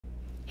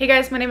Hey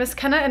guys, my name is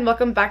Kenna and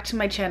welcome back to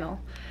my channel.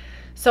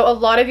 So a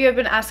lot of you have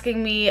been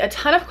asking me a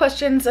ton of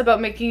questions about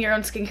making your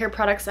own skincare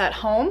products at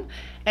home,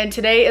 and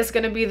today is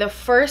going to be the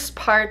first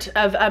part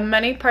of a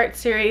many-part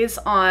series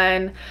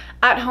on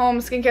at-home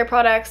skincare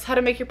products, how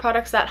to make your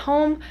products at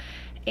home,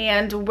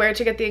 and where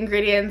to get the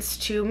ingredients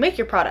to make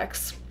your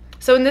products.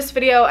 So in this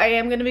video, I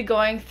am going to be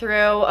going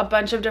through a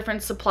bunch of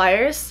different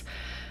suppliers.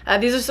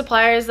 These are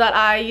suppliers that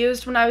I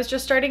used when I was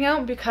just starting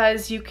out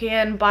because you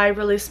can buy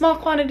really small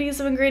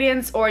quantities of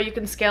ingredients or you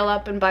can scale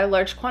up and buy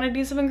large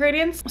quantities of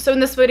ingredients. So in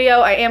this video,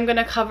 I am going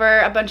to cover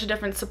a bunch of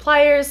different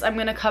suppliers. I'm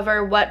going to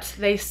cover what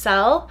they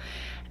sell,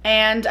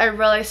 and I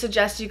really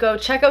suggest you go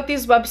check out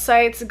these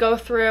websites, go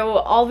through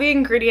all the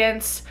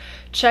ingredients,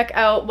 check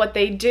out what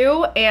they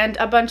do, and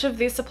a bunch of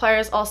these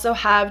suppliers also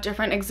have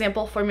different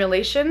example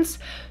formulations,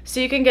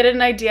 so you can get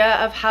an idea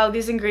of how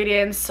these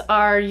ingredients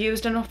are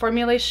used in a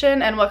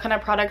formulation and what kind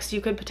of products you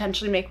could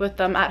potentially make with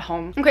them at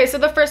home. Okay, so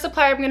the first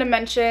supplier I'm going to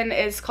mention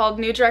is called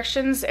New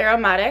Directions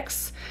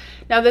Aromatics.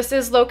 Now this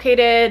is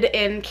located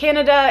in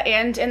Canada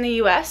and in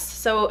the US,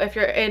 so if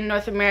you're in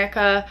North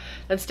America,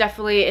 that's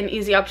definitely an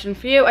easy option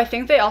for you. I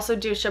think they also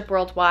do ship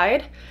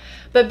worldwide.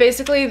 But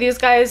basically, these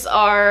guys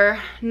are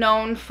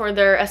known for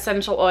their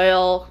essential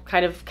oil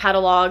kind of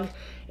catalog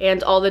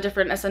and all the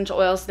different essential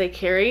oils they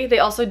carry. They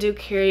also do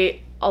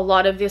carry a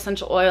lot of the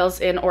essential oils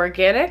in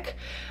organic,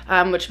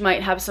 which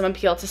might have some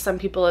appeal to some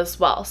people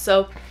as well.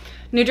 So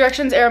New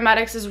Directions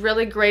Aromatics is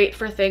really great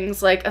for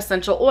things like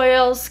essential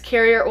oils,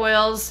 carrier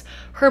oils,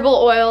 herbal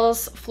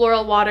oils,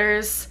 floral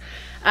waters.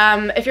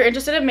 If you're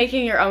interested in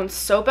making your own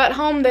soap at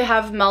home, they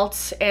have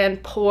melt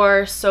and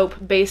pour soap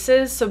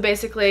bases. So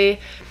basically,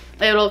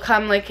 it'll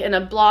come like in a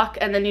block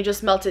and then you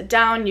just melt it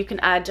down. You can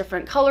add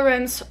different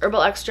colorants,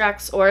 herbal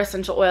extracts, or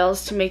essential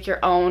oils to make your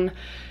own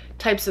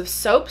types of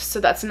soaps. So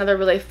that's another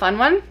really fun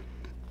one.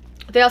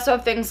 They also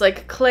have things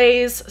like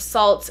clays,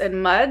 salts,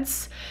 and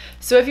muds.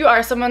 So if you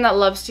are someone that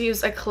loves to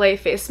use a clay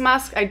face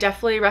mask, I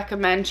definitely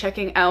recommend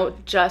checking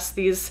out just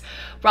these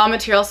raw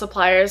material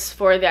suppliers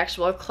for the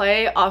actual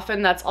clay.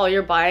 Often that's all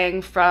you're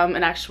buying from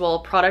an actual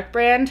product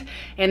brand,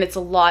 and it's a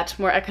lot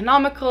more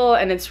economical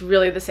and it's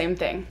really the same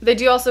thing. They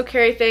do also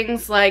carry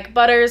things like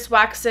butters,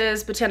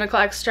 waxes, botanical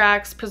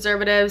extracts,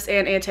 preservatives,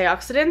 and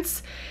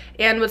antioxidants.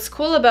 And what's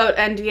cool about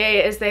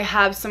NDA is they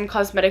have some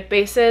cosmetic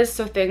bases,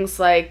 so things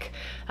like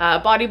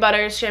body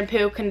butters,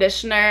 shampoo,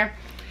 conditioner.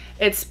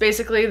 It's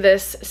basically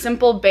this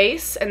simple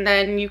base, and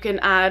then you can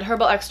add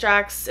herbal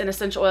extracts and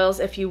essential oils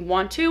if you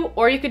want to,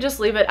 or you could just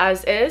leave it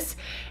as is,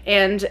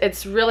 and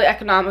it's really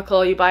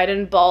economical. You buy it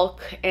in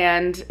bulk,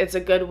 and it's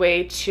a good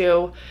way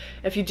to,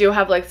 if you do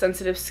have like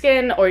sensitive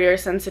skin or you're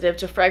sensitive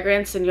to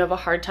fragrance and you have a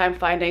hard time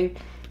finding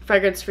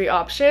fragrance-free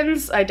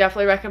options, I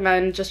definitely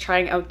recommend just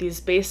trying out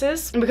these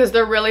bases because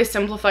they're really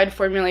simplified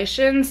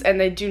formulations and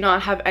they do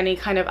not have any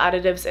kind of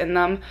additives in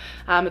them.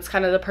 It's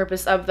kind of the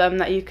purpose of them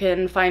that you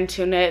can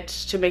fine-tune it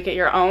to make it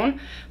your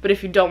own, but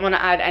if you don't want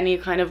to add any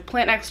kind of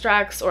plant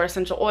extracts or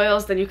essential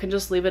oils, then you can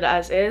just leave it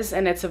as is,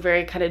 and it's a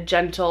very kind of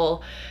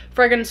gentle,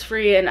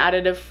 fragrance-free and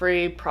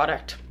additive-free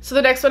product. So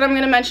the next one I'm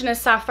going to mention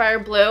is Sapphire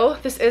Blue.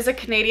 This is a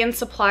Canadian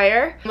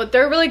supplier. What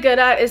they're really good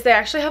at is they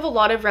actually have a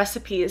lot of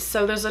recipes.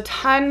 So there's a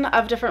ton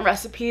of different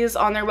recipes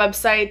on their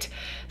website.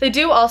 They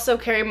do also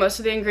carry most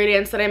of the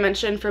ingredients that I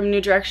mentioned from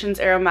New Directions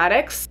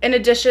Aromatics. In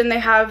addition, they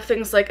have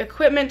things like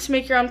equipment to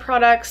make your own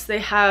products. They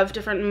have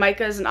different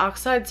micas and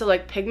oxides, so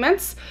like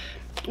pigments.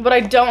 What I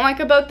don't like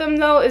about them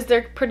though is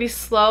they're pretty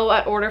slow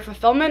at order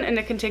fulfillment and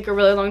it can take a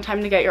really long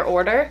time to get your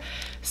order.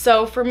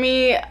 So for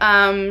me,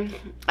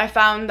 I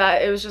found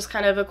that it was just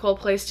kind of a cool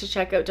place to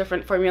check out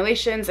different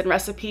formulations and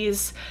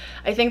recipes.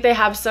 I think they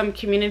have some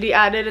community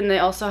added, and they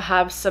also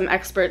have some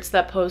experts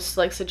that post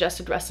like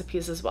suggested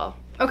recipes as well.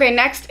 Okay,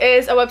 next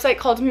is a website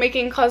called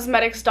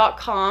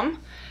makingcosmetics.com.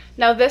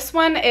 Now this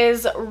one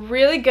is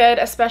really good,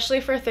 especially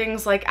for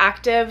things like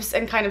actives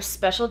and kind of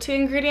specialty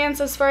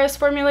ingredients as far as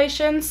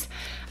formulations.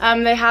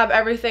 They have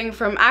everything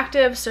from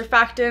actives,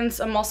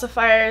 surfactants,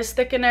 emulsifiers,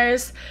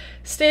 thickeners,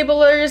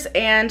 stablers,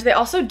 and they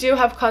also do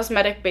have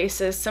cosmetic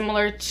bases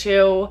similar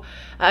to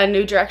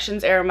New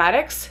Directions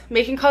Aromatics.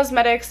 Making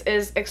Cosmetics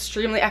is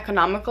extremely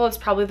economical. It's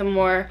probably the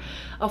more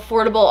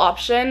affordable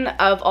option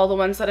of all the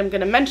ones that I'm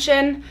going to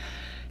mention.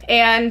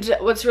 And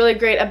what's really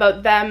great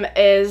about them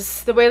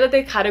is the way that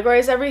they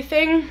categorize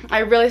everything. I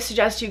really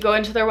suggest you go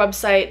into their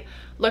website,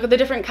 look at the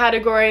different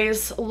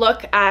categories,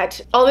 look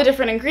at all the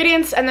different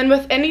ingredients, and then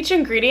within each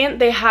ingredient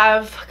they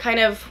have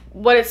kind of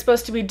what it's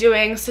supposed to be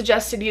doing,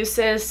 suggested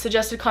uses,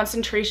 suggested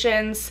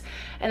concentrations,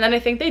 and then I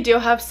think they do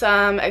have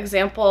some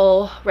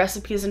example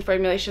recipes and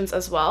formulations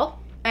as well.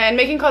 And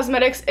Making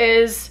Cosmetics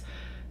is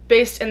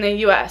based in the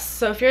US,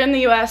 so if you're in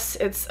the US,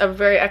 it's a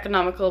very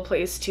economical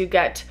place to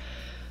get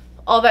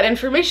all that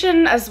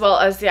information as well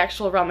as the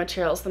actual raw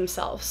materials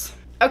themselves.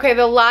 Okay,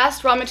 the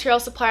last raw material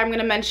supplier I'm going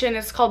to mention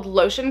is called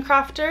Lotion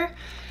Crafter.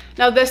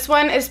 Now this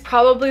one is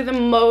probably the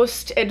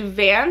most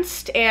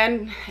advanced,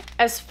 and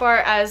as far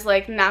as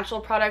like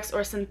natural products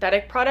or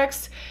synthetic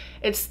products,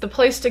 it's the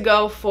place to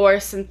go for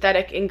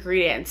synthetic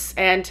ingredients.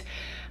 And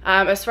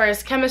As far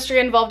as chemistry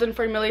involved in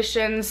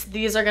formulations,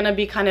 these are going to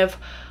be kind of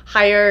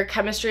higher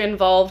chemistry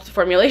involved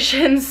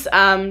formulations.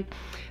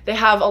 They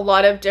have a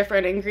lot of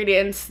different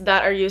ingredients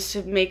that are used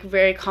to make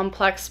very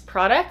complex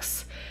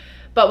products.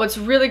 But what's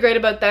really great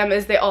about them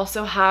is they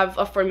also have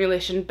a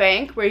formulation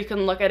bank where you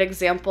can look at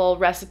example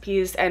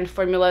recipes and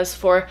formulas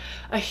for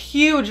a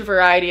huge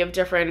variety of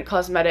different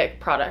cosmetic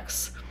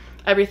products.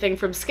 Everything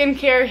from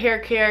skincare, hair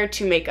care,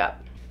 to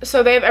makeup.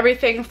 So they have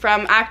everything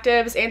from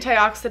actives,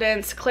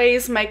 antioxidants,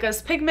 clays,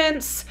 micas,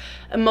 pigments,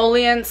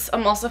 emollients,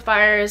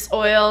 emulsifiers,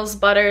 oils,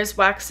 butters,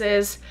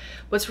 waxes.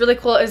 What's really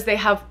cool is they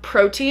have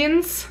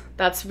proteins.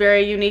 That's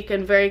very unique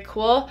and very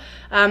cool.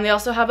 They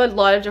also have a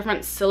lot of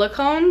different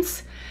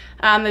silicones.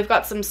 They've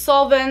got some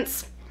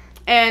solvents,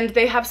 and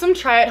they have some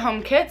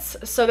try-at-home kits.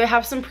 So they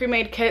have some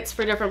pre-made kits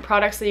for different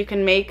products that you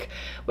can make,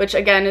 which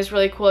again is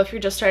really cool if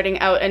you're just starting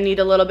out and need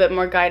a little bit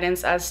more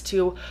guidance as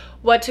to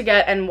what to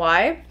get and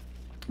why.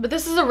 But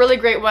this is a really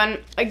great one,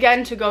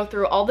 again, to go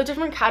through all the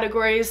different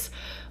categories,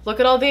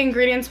 look at all the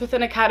ingredients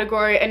within a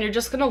category, and you're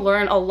just going to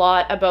learn a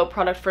lot about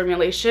product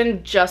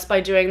formulation just by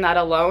doing that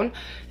alone.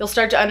 You'll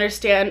start to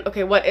understand,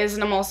 okay, what is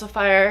an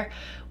emulsifier?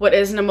 What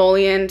is an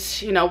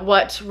emollient? You know,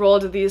 what role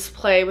do these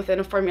play within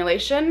a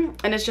formulation?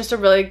 And it's just a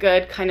really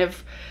good kind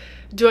of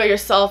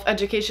do-it-yourself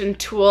education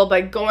tool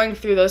by going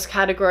through those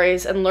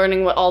categories and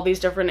learning what all these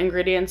different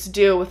ingredients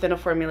do within a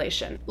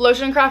formulation.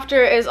 Lotion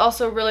Crafter is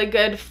also really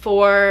good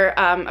for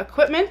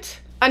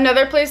equipment.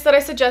 Another place that I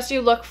suggest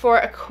you look for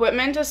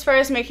equipment as far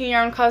as making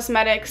your own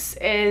cosmetics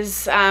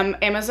is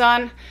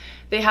Amazon.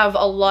 They have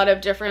a lot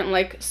of different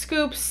like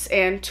scoops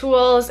and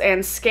tools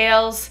and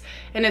scales,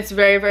 and it's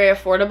very, very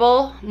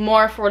affordable,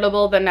 more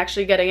affordable than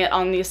actually getting it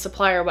on these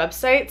supplier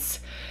websites.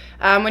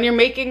 When you're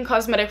making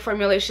cosmetic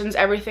formulations,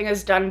 everything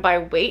is done by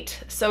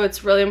weight, so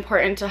it's really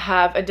important to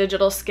have a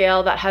digital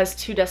scale that has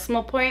 2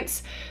 decimal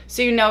points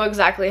so you know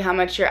exactly how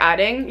much you're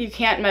adding. You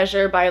can't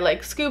measure by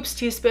like scoops,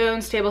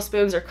 teaspoons,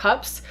 tablespoons, or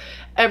cups.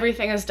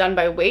 Everything is done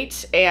by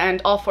weight,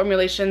 and all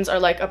formulations are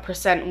like a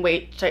 %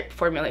 weight type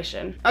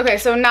formulation. Okay,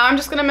 so now I'm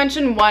just going to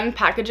mention one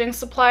packaging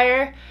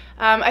supplier.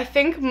 I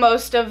think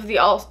most of the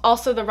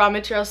also the raw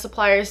material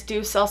suppliers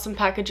do sell some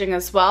packaging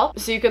as well,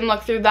 so you can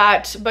look through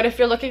that. But if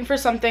you're looking for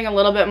something a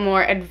little bit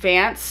more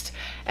advanced,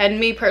 and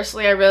me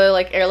personally, I really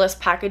like airless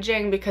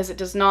packaging because it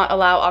does not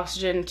allow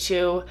oxygen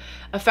to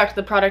affect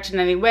the product in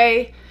any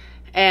way.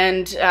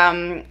 And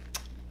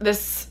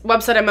this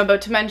website I'm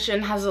about to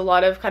mention has a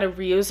lot of kind of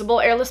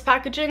reusable airless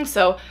packaging,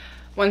 so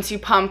once you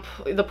pump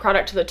the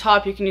product to the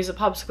top, you can use a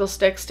popsicle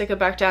stick, stick it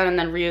back down, and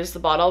then reuse the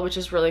bottle, which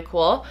is really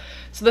cool.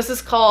 So this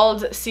is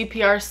called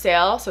CPR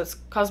Sale, so it's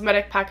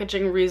Cosmetic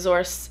Packaging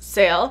Resource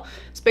Sale.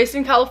 It's based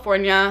in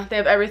California. They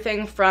have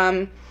everything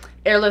from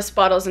airless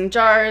bottles and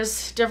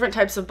jars, different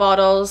types of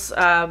bottles,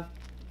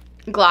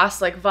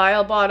 glass like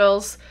vial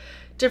bottles,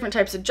 different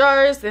types of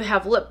jars. They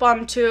have lip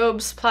balm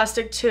tubes,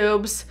 plastic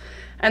tubes,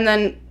 and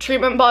then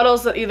treatment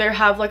bottles that either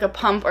have like a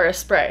pump or a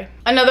spray.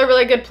 Another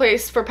really good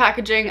place for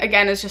packaging,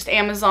 again, is just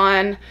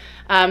Amazon.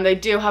 They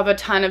do have a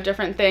ton of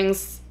different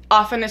things.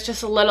 Often it's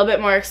just a little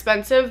bit more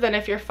expensive than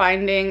if you're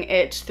finding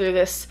it through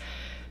this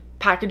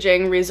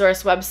packaging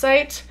resource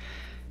website.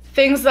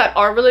 Things that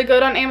are really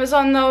good on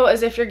Amazon though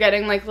is if you're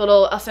getting like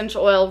little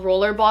essential oil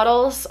roller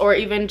bottles or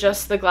even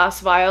just the glass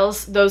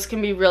vials, those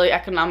can be really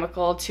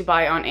economical to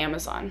buy on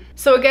Amazon.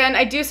 So again,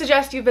 I do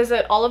suggest you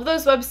visit all of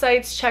those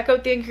websites, check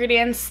out the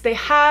ingredients they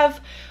have,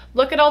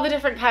 look at all the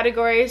different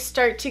categories,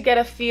 start to get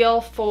a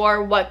feel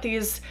for what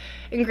these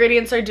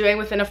ingredients are doing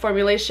within a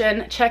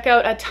formulation. Check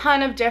out a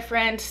ton of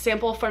different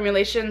sample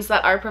formulations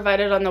that are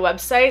provided on the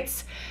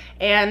websites,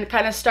 and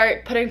kind of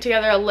start putting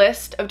together a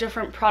list of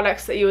different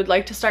products that you would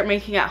like to start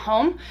making at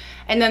home.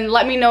 And then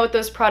let me know what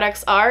those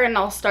products are, and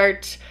I'll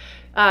start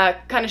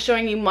kind of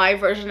showing you my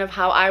version of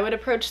how I would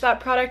approach that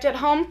product at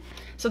home.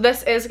 So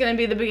this is going to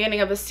be the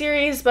beginning of a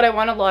series, but I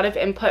want a lot of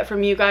input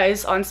from you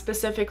guys on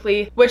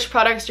specifically which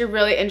products you're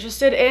really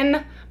interested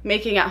in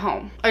making at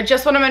home. I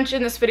just want to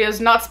mention this video is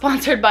not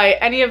sponsored by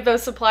any of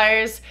those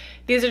suppliers.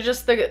 These are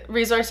just the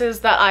resources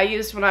that I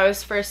used when I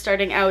was first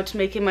starting out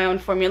making my own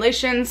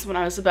formulations when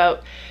I was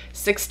about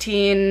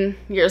 16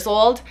 years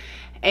old,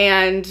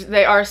 and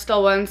they are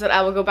still ones that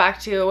I will go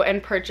back to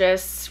and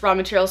purchase raw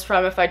materials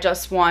from if I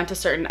just want a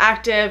certain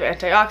active,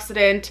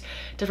 antioxidant,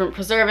 different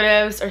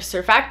preservatives, or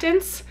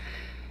surfactants.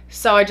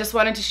 So I just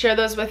wanted to share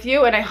those with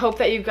you, and I hope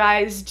that you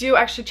guys do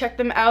actually check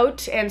them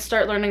out and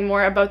start learning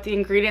more about the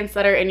ingredients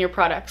that are in your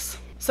products.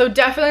 So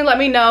definitely let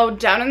me know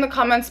down in the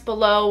comments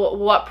below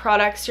what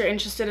products you're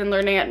interested in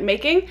learning at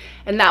making,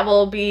 and that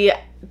will be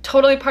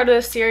totally part of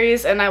this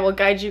series, and I will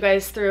guide you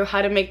guys through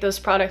how to make those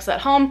products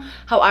at home,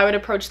 how I would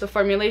approach the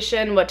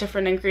formulation, what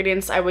different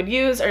ingredients I would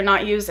use or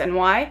not use, and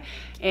why.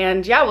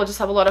 And yeah, we'll just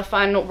have a lot of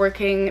fun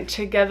working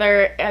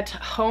together at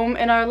home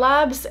in our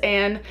labs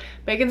and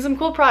making some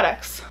cool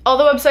products. All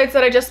the websites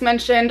that I just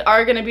mentioned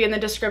are going to be in the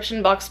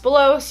description box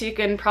below, so you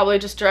can probably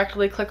just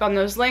directly click on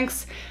those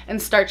links and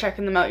start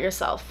checking them out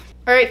yourself.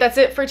 Alright, that's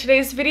it for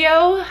today's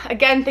video.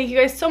 Again, thank you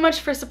guys so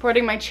much for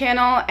supporting my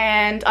channel,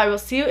 and I will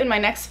see you in my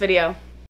next video.